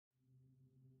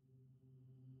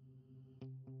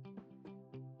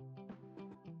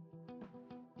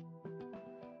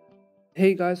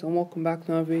Hey guys, and welcome back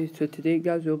to another video. So today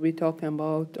guys we'll be talking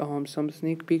about some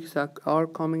sneak peeks that are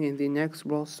coming in the next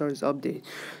Brawl Stars update.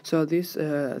 So these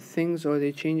things or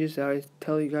the changes that I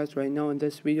tell you guys right now in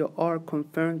this video are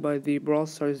confirmed by the Brawl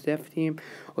Stars dev team,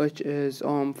 which is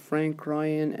Frank,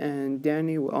 Ryan and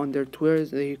Danny on their Twitters.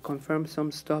 They confirmed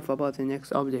some stuff about the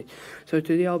next update. So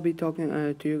today I'll be talking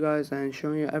to you guys and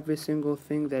showing you every single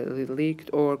thing that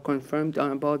leaked or confirmed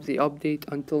about the update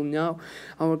until now,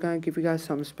 and we're gonna give you guys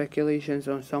some speculation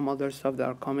on some other stuff that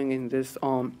are coming in this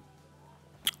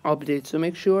update. So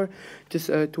make sure just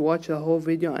to watch the whole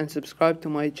video and subscribe to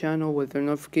my channel with the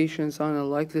notifications on,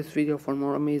 and like this video for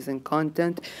more amazing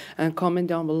content, and comment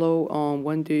down below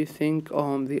when do you think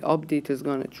the update is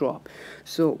gonna drop.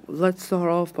 So let's start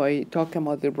off by talking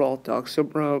about the Brawl Talk. So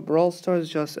Brawl Stars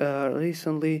just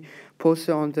recently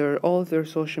posted on all their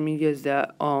social medias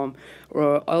that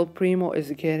El Primo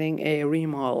is getting a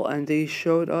remodel, and they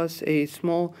showed us a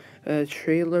small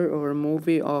trailer or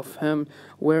movie of him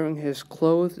wearing his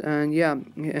clothes, and yeah,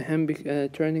 him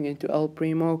turning into El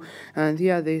Primo. And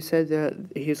yeah, they said that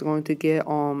he's going to get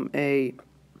a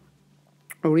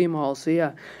remodel. So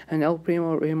yeah, an El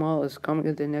Primo remodel is coming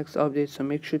in the next update, so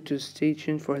make sure to stay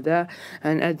tuned for that.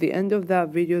 And at the end of that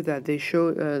video that they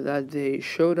showed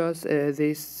us,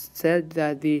 they said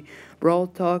that the Brawl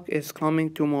Talk is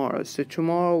coming tomorrow. So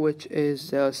tomorrow, which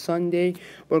is Sunday,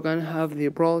 we're gonna have the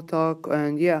Brawl Talk,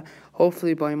 and yeah,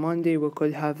 hopefully by Monday we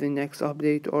could have the next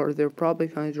update, or they're probably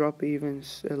gonna drop even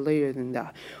later than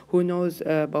that. Who knows?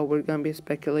 But we're gonna be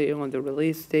speculating on the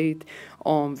release date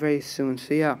very soon.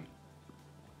 So yeah,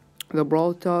 the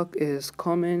Brawl Talk is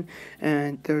coming,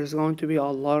 and there's going to be a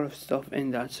lot of stuff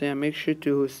in that. So yeah, make sure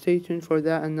to stay tuned for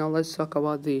that. And now let's talk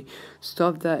about the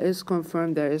stuff that is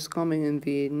confirmed that is coming in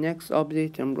the next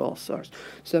update in Brawl Stars.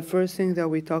 So the first thing that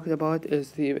we talked about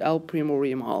is the El Primo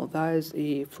remodel. That is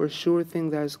a for sure thing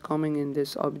that is coming in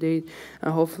this update,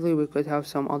 and hopefully we could have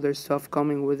some other stuff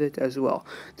coming with it as well.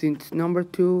 The number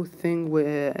two thing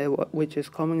which is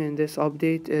coming in this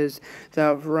update is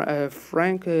that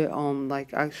Frank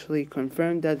actually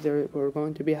confirmed that we're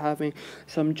going to be having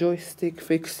some joystick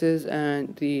fixes,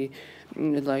 and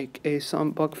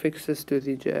some bug fixes to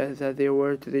the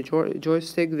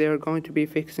joystick. They're going to be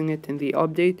fixing it in the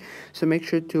update, so make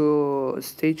sure to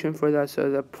stay tuned for that. So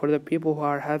that for the people who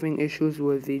are having issues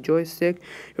with the joystick,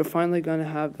 you're finally gonna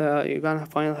have that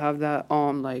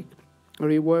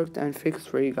reworked and fixed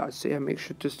for you guys. So yeah, make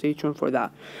sure to stay tuned for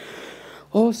that.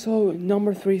 Also,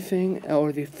 number three thing,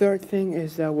 or the third thing,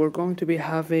 is that we're going to be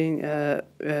having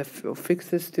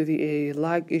fixes to the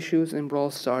lag issues in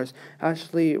Brawl Stars.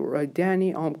 Actually,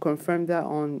 Danny confirmed that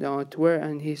on Twitter,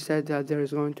 and he said that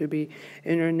there's going to be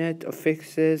internet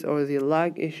fixes or the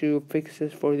lag issue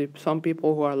fixes for some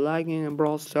people who are lagging in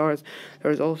Brawl Stars.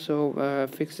 There's also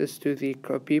fixes to the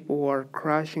people who are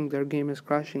crashing, their game is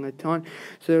crashing a ton.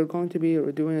 So they're going to be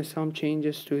doing some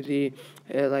changes to the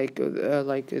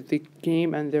the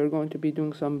game, and they're going to be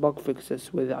doing some bug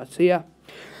fixes with that. So yeah,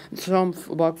 some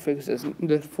bug fixes.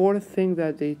 The fourth thing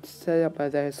that they set up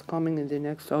that is coming in the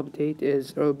next update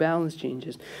is balance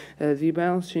changes. The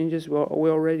balance changes, we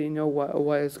already know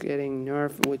what is getting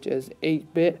nerfed, which is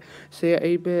 8-bit. So yeah,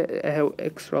 8-bit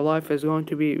extra life is going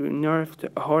to be nerfed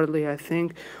hardly, I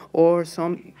think, or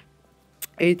some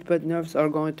 8-bit nerfs are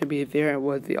going to be there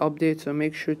with the update, so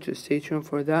make sure to stay tuned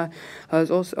for that. As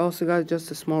also guys,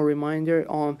 just a small reminder,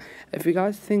 if you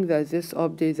guys think that this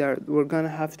update that we're gonna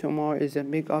have tomorrow is a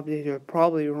big update, you're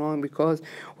probably wrong, because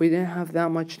we didn't have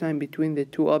that much time between the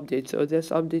two updates. So this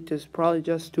update is probably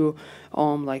just to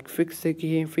fix the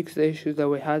game, fix the issues that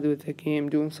we had with the game,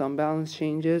 doing some balance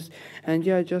changes, and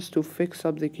yeah, just to fix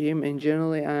up the game in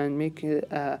general and make it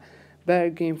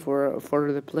better game for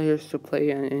the players to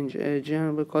play in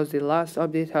general, because the last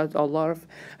update had a lot of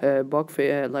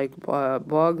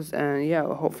bugs, and yeah,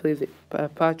 hopefully they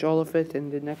patch all of it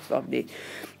in the next update.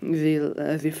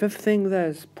 The fifth thing that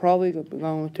is probably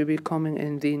going to be coming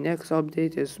in the next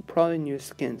update is probably new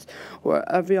skins. Where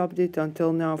every update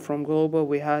until now from Global,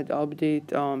 we had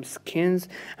update skins,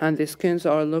 and the skins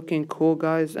are looking cool,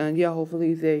 guys, and yeah,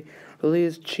 hopefully they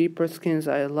release cheaper skins.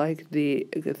 I like the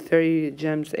 30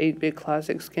 gems 8-bit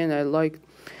classic skin. I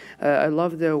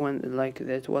love the one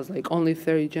that was only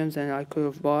 30 gems, and I could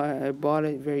have bought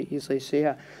it very easily. So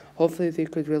yeah, hopefully they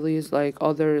could release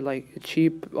other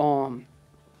cheap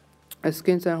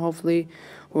skins, and hopefully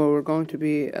where we're going to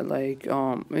be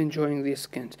enjoying these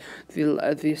skins.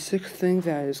 The sixth thing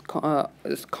that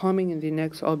is coming in the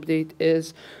next update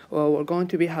is we're going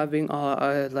to be having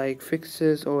like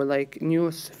fixes or like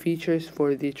new features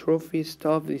for the trophy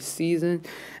stuff this season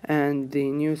and the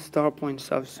new star point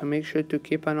stuff. So make sure to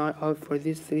keep an eye out for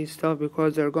these three stuff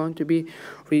because they're going to be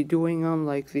redoing them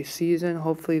like this season.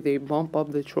 Hopefully they bump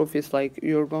up the trophies, like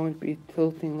you're going to be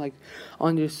tilting like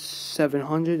under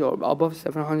 700 or above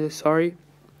 700, sorry.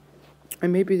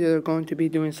 And maybe they're going to be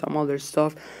doing some other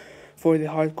stuff for the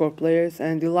hardcore players.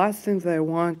 And the last things I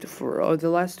want for the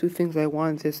last two things I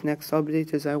want this next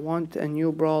update is I want a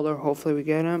new brawler. Hopefully we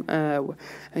get him, and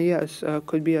yes,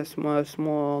 could be a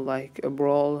small like a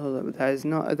brawl that is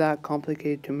not that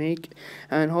complicated to make,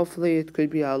 and hopefully it could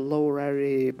be a low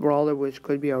rarity brawler, which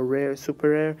could be a rare,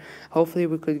 super rare. Hopefully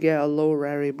we could get a low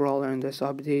rarity brawler in this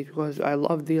update because I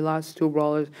love the last two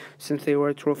brawlers since they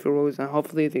were trophy roads, and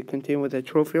hopefully they continue with the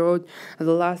trophy road. And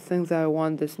the last thing that I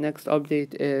want this next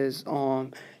update is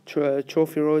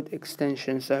trophy road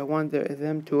extensions. I want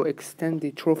them to extend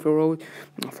the trophy road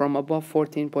from above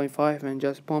 14.5 and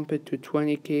just bump it to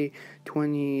 20k,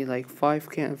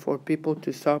 5k, and for people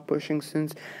to start pushing,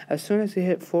 since as soon as you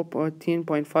hit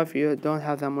 14.5 you don't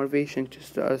have that motivation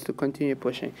to continue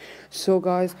pushing. So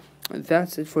guys,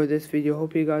 that's it for this video.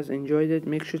 Hope you guys enjoyed it.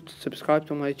 Make sure to subscribe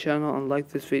to my channel and like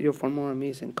this video for more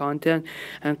amazing content,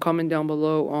 and comment down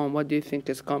below on what do you think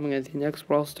is coming at the next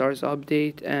Brawl Stars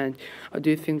update, and do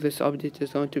you think this update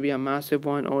is going to be a massive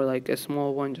one or like a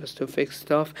small one just to fix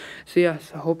stuff. So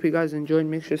yes, I hope you guys enjoyed.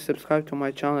 Make sure to subscribe to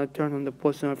my channel and turn on the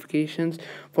post notifications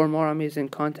for more amazing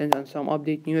content and some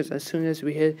update news. As soon as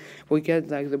we get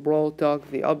like the Brawl Talk,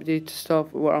 the update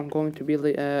stuff, where I'm going to be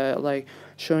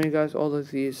showing you guys all of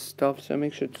these stuff. So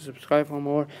make sure to subscribe for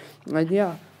more. And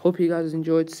yeah, hope you guys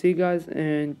enjoyed. See you guys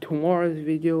in tomorrow's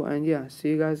video, and yeah, see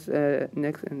you guys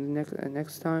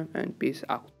next time, and peace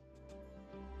out.